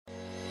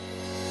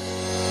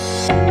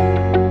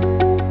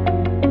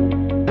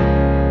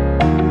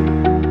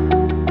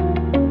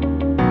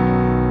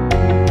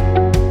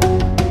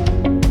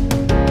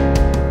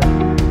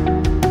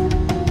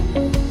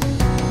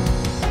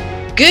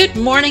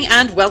morning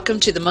and welcome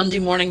to the Monday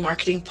Morning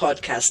Marketing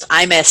Podcast.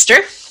 I'm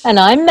Esther. And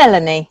I'm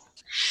Melanie.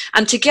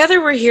 And together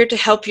we're here to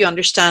help you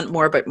understand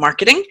more about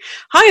marketing,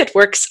 how it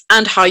works,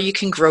 and how you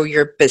can grow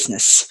your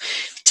business.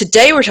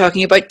 Today we're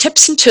talking about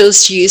tips and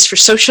tools to use for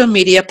social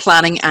media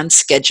planning and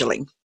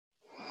scheduling.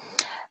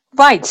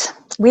 Right,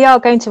 we are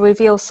going to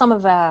reveal some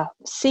of our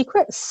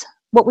secrets,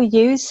 what we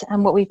use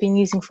and what we've been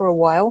using for a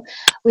while.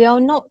 We are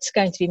not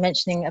going to be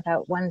mentioning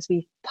about ones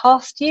we've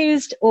past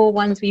used or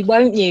ones we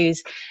won't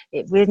use.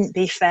 It wouldn't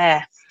be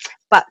fair.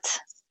 But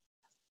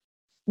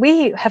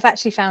we have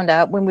actually found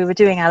out when we were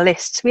doing our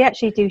lists, we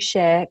actually do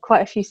share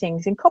quite a few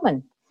things in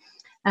common.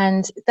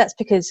 And that's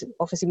because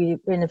obviously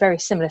we're in a very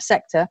similar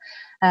sector.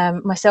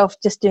 Myself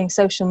just doing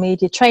social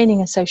media training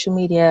and social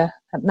media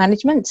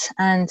management,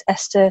 and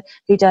Esther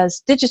who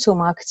does digital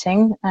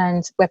marketing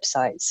and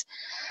websites.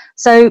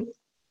 So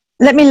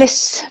let me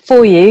list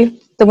for you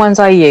the ones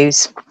I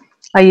use.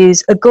 I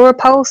use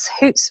Agorapulse,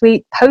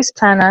 Hootsuite, Post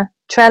Planner,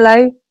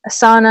 Trello,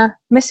 Asana,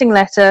 Missing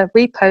Letter,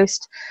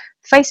 Repost,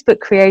 Facebook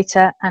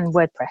Creator, and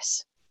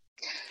WordPress.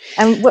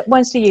 And what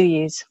ones do you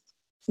use?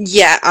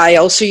 Yeah, I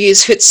also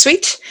use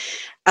Hootsuite,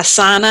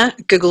 Asana,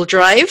 Google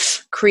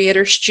Drive,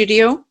 Creator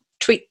Studio,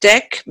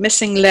 TweetDeck,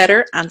 Missing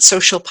Letter, and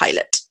Social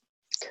Pilot.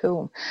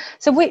 Cool.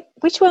 So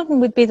which one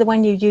would be the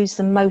one you use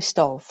the most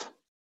of?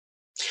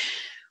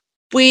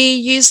 We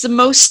use the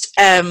most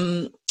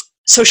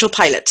Social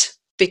Pilot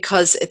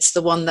because it's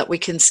the one that we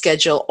can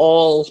schedule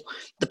all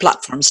the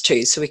platforms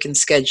to. So we can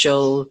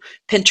schedule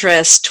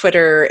Pinterest,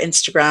 Twitter,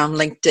 Instagram,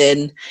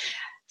 LinkedIn,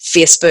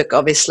 Facebook,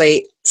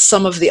 obviously.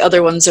 Some of the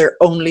other ones are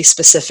only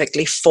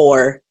specifically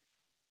for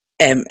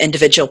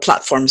individual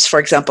platforms. For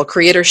example,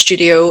 Creator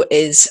Studio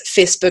is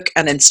Facebook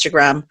and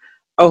Instagram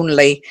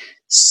only.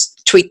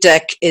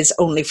 TweetDeck is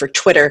only for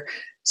Twitter.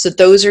 So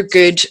those are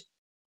good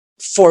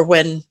for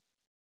when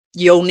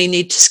you only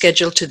need to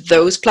schedule to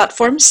those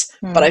platforms.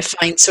 But I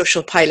find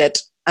Social Pilot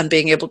and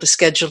being able to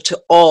schedule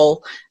to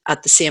all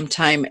at the same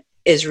time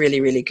is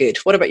really, really good.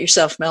 What about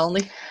yourself,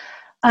 Melanie?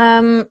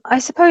 I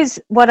suppose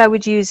what I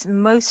would use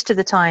most of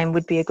the time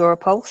would be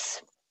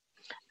Agorapulse.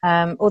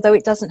 Although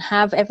it doesn't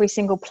have every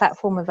single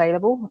platform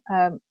available,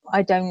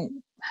 I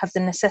don't have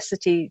the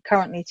necessity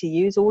currently to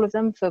use all of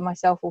them for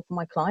myself or for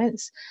my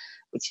clients,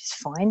 which is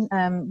fine.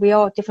 We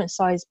are different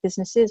size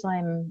businesses.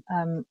 I'm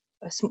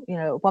a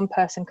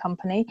one-person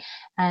company,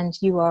 and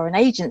you are an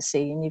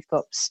agency, and you've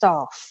got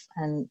staff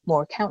and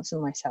more accounts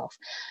than myself,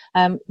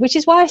 which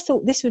is why I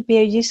thought this would be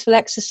a useful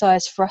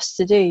exercise for us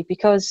to do,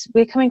 because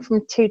we're coming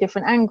from two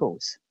different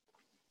angles,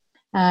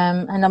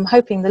 and I'm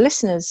hoping the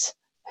listeners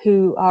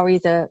who are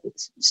either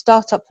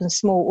startup and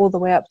small all the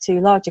way up to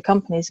larger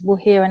companies will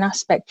hear an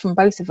aspect from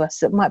both of us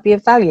that might be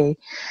of value.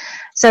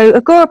 So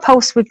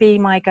Agorapulse would be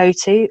my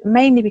go-to,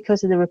 mainly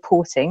because of the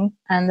reporting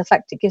and the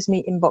fact it gives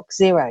me inbox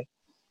zero.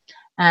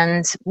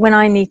 And when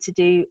I need to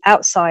do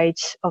outside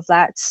of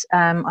that,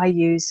 I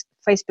use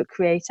Facebook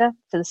Creator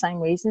for the same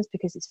reasons,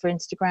 because it's for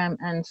Instagram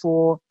and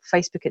for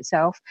Facebook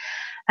itself.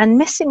 And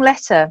Missing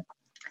Letter,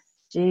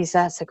 geez,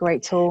 that's a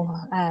great tool.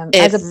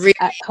 As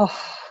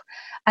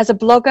a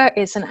blogger,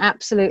 it's an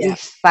absolutely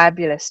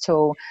fabulous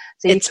tool.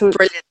 So it's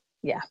brilliant.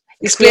 Yeah.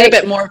 Explain a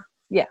bit more.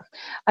 Yeah.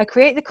 I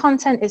create the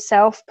content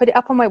itself, put it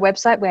up on my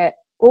website where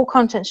all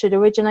content should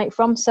originate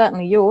from,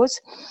 certainly yours.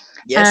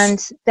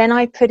 Yes. And then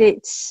I put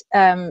it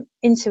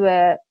into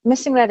a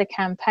Missing Letter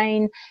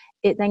campaign.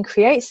 It then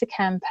creates the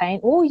campaign,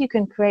 or you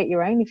can create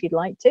your own if you'd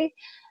like to.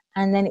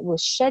 And then it will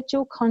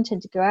schedule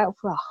content to go out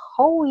for a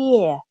whole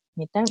year.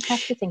 You don't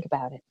have to think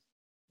about it.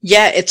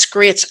 Yeah, it's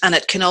great. And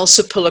it can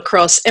also pull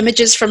across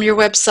images from your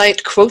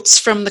website, quotes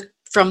from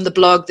the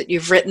blog that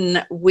you've written.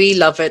 We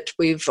love it.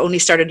 We've only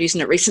started using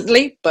it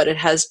recently, but it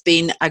has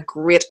been a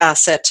great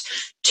asset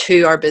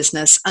to our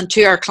business and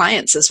to our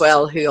clients as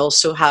well, who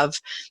also have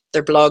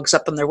their blogs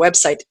up on their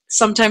website.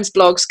 Sometimes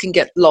blogs can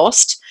get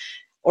lost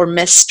or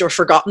missed or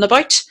forgotten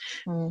about.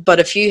 But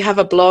if you have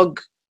a blog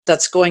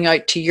that's going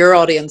out to your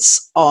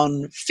audience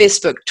on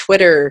Facebook,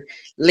 Twitter,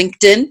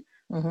 LinkedIn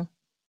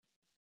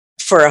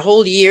for a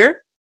whole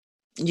year,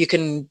 you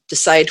can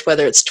decide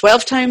whether it's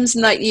 12 times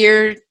in that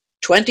year,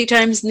 20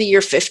 times in the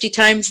year, 50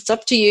 times. It's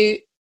up to you.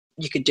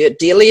 You could do it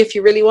daily if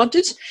you really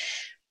wanted.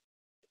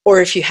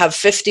 Or if you have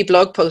 50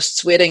 blog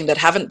posts waiting that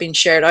haven't been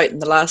shared out in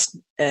the last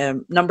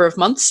number of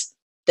months,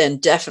 then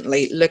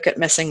definitely look at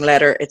Missing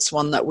Letter. It's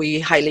one that we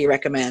highly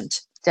recommend.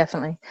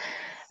 Definitely.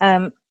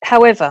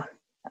 However,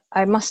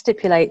 I must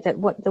stipulate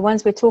that the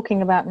ones we're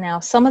talking about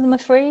now, some of them are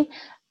free,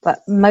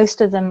 but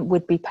most of them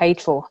would be paid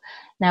for.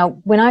 Now,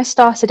 when I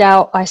started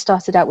out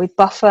with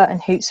Buffer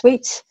and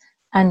Hootsuite,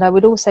 and I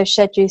would also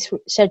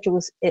schedule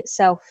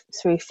itself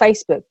through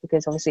Facebook,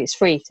 because obviously it's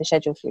free to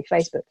schedule through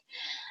Facebook.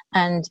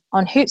 And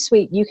on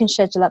Hootsuite, you can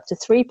schedule up to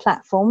 3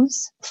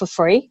 platforms for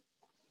free.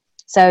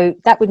 So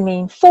that would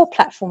mean 4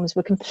 platforms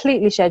were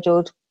completely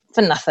scheduled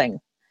for nothing.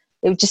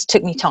 It just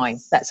took me time.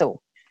 That's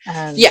all.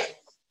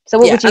 So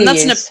what would you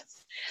use?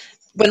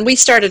 When we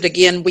started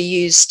again, we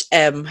used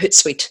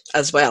Hootsuite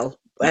as well,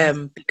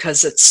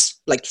 because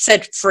it's, like you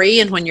said,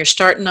 free. And when you're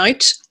starting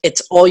out,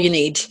 it's all you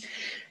need.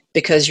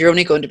 because you're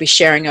only going to be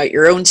sharing out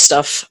your own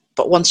stuff.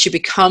 But once you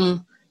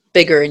become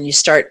bigger and you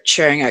start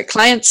sharing out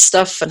clients'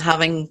 stuff and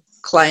having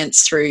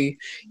clients through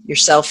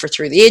yourself or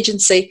through the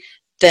agency,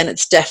 then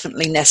it's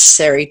definitely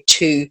necessary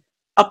to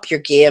up your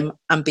game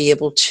and be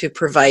able to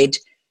provide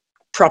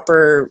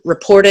proper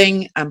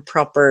reporting and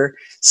proper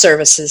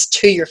services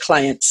to your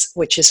clients,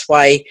 which is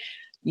why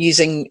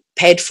using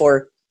paid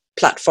for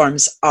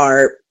platforms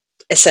are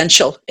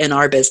essential in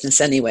our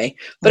business anyway.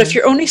 But if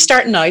you're only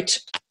starting out,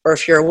 or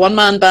if you're a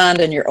one-man band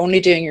and you're only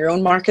doing your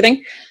own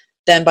marketing,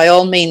 then by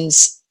all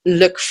means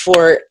look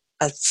for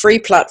a free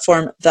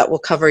platform that will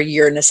cover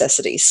your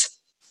necessities.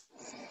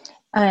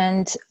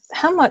 And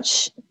how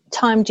much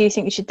time do you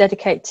think you should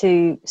dedicate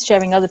to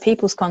sharing other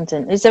people's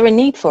content? Is there a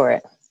need for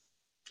it?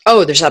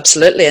 Oh, there's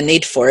absolutely a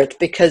need for it,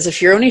 because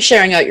if you're only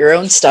sharing out your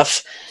own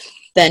stuff,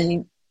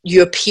 then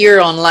you appear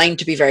online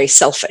to be very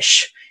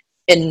selfish.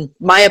 In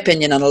my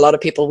opinion, and a lot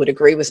of people would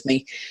agree with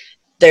me,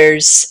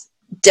 there's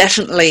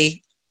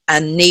definitely a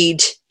need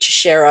to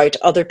share out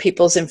other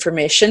people's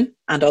information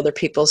and other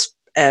people's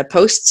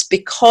posts,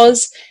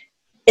 because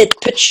it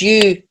puts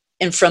you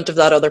in front of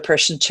that other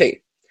person too.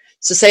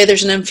 So say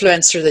there's an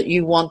influencer that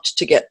you want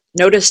to get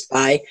noticed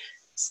by,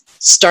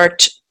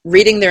 start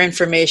reading their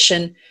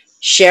information,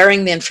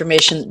 sharing the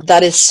information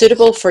that is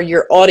suitable for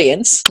your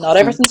audience. Not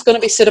everything's going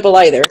to be suitable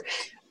either.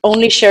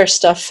 Only share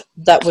stuff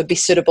that would be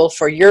suitable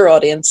for your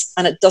audience,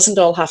 and it doesn't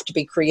all have to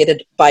be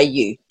created by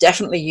you.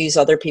 Definitely use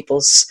other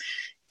people's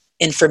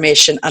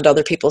information and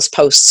other people's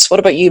posts. What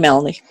about you,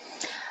 Melanie?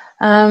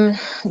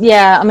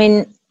 Yeah, I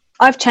mean,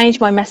 I've changed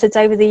my methods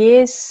over the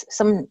years.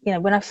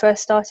 When I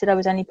first started, I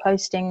was only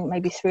posting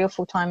maybe 3 or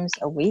 4 times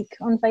a week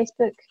on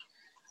Facebook.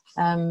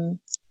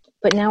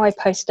 But now I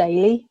post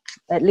daily,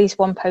 at least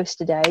 1 post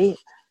a day,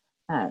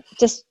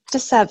 just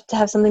to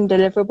have something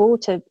deliverable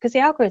because the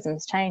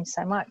algorithms change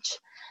so much.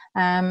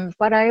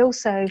 But I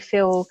also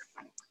feel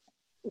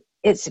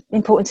it's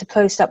important to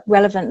post up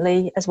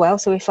relevantly as well.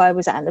 So if I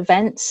was at an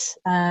event,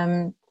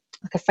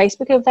 like a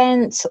Facebook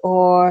event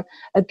or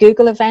a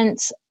Google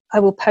event, I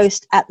will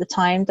post at the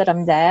time that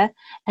I'm there,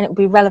 and it will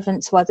be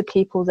relevant to other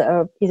people that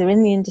are either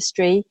in the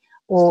industry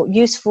or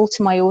useful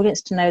to my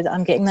audience to know that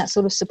I'm getting that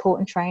sort of support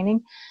and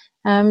training.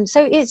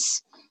 So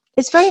it's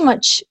very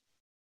much,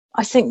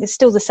 I think it's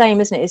still the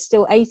same, isn't it? It's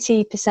still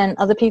 80%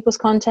 other people's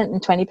content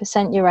and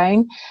 20% your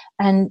own.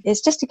 And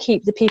it's just to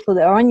keep the people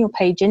that are on your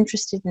page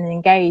interested and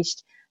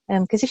engaged.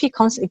 Because if you're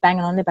constantly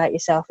banging on about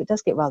yourself, it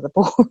does get rather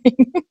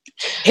boring.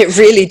 It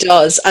really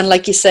does. And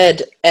like you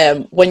said,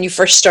 when you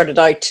first started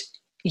out,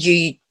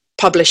 you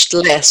published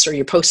less or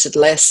you posted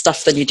less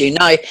stuff than you do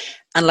now.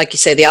 And like you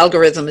say, the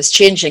algorithm is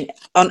changing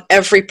on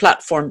every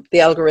platform. The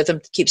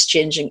algorithm keeps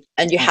changing,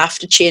 and you have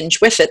to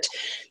change with it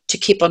to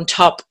keep on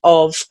top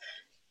of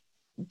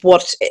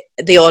what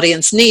the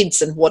audience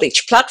needs and what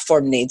each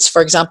platform needs.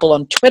 For example,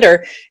 on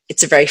Twitter,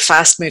 it's a very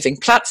fast moving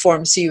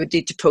platform. So you would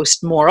need to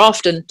post more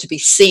often to be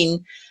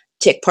seen,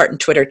 take part in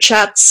Twitter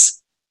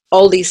chats.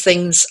 All these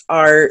things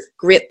are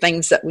great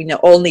things that we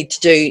all need to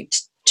do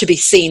to be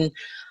seen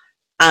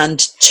and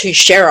to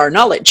share our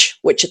knowledge,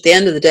 which at the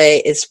end of the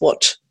day is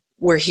what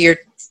we're here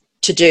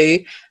to do,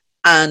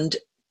 and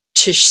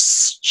to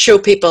show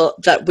people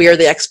that we're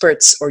the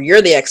experts or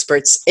you're the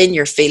experts in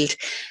your field,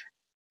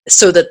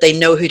 so that they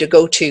know who to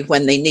go to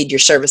when they need your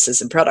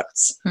services and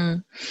products.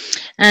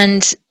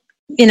 And,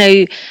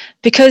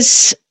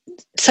 because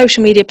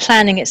social media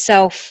planning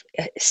itself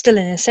is still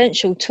an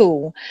essential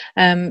tool,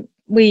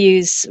 we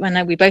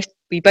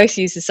both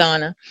use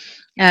Asana,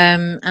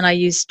 and I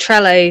use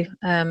Trello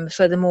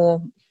for the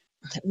more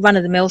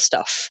run-of-the-mill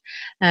stuff.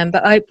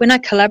 But when I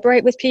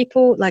collaborate with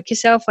people like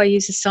yourself, I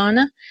use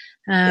Asana.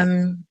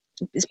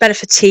 It's better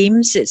for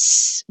teams.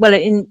 It's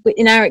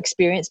in our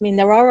experience. I mean,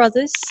 there are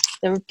others.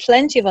 There are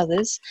plenty of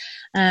others,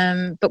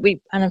 and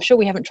I'm sure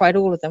we haven't tried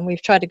all of them.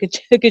 We've tried a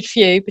good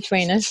few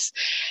between us.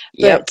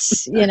 But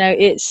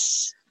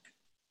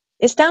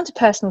it's down to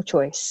personal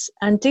choice.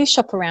 And do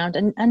shop around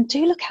and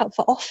do look out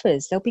for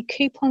offers. There'll be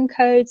coupon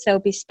codes.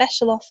 There'll be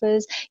special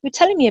offers. You were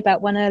telling me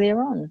about one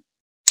earlier on.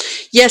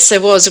 Yes, I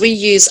was. We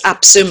use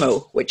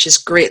AppSumo, which is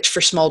great for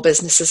small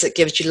businesses. It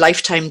gives you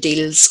lifetime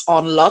deals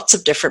on lots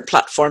of different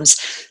platforms,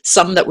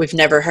 some that we've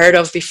never heard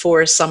of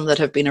before, some that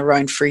have been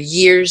around for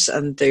years,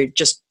 and they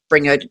just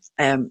bring out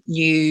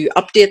new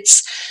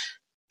updates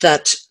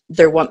that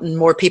they're wanting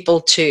more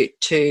people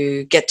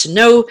to get to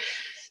know.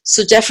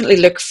 So definitely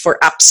look for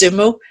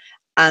AppSumo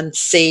and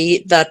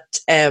see that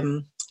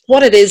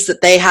what it is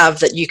that they have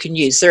that you can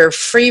use. There are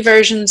free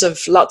versions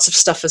of lots of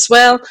stuff as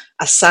well.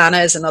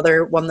 Asana is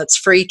another one that's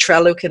free.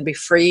 Trello can be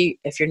free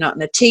if you're not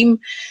in a team.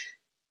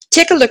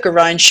 Take a look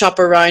around, shop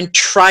around,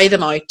 try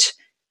them out.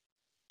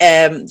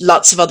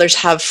 Lots of others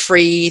have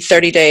free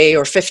 30-day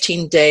or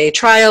 15-day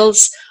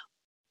trials.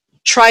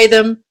 Try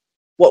them.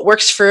 What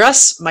works for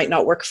us might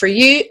not work for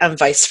you, and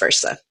vice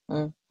versa.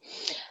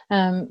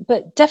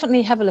 But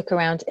definitely have a look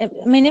around. I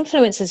mean,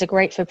 influencers are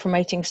great for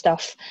promoting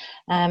stuff,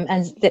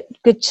 and that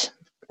good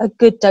a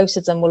good dose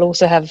of them will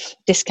also have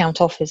discount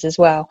offers as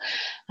well.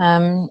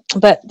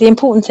 But the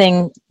important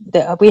thing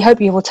that we hope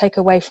you will take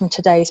away from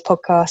today's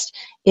podcast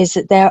is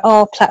that there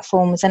are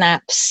platforms and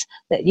apps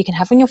that you can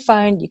have on your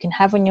phone, you can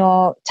have on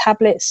your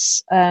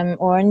tablets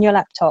or on your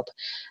laptop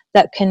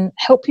that can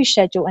help you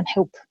schedule and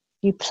help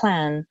you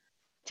plan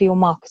for your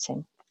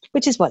marketing,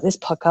 which is what this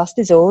podcast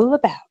is all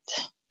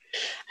about.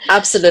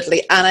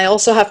 Absolutely. And I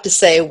also have to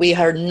say, we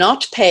are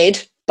not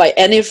paid by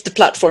any of the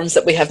platforms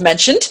that we have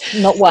mentioned.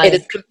 Not one. It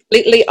is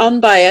completely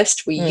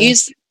unbiased. We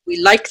use them, we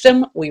like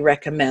them, we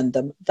recommend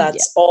them.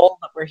 That's all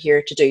that we're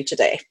here to do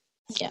today.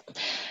 Yeah.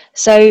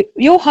 So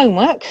your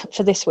homework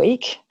for this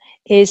week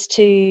is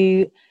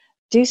to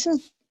do some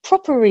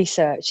proper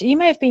research. You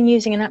may have been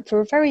using an app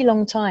for a very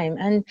long time,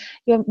 and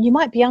you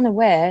might be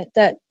unaware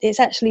that it's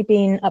actually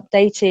been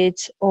updated,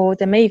 or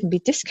there may even be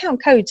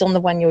discount codes on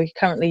the one you're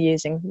currently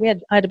using.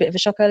 I had a bit of a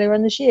shock earlier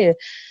on this year,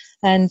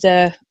 and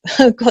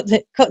got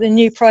the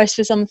new price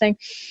for something.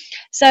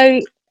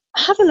 So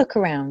have a look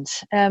around.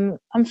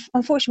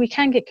 Unfortunately, we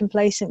can get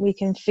complacent. We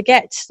can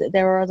forget that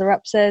there are other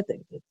apps there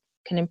that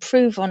can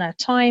improve on our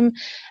time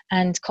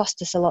and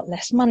cost us a lot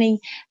less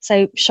money.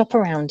 So shop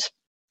around.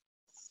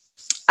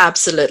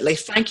 Absolutely.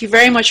 Thank you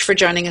very much for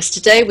joining us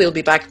today. We'll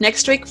be back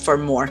next week for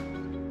more.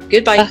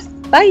 Goodbye.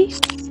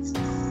 Bye.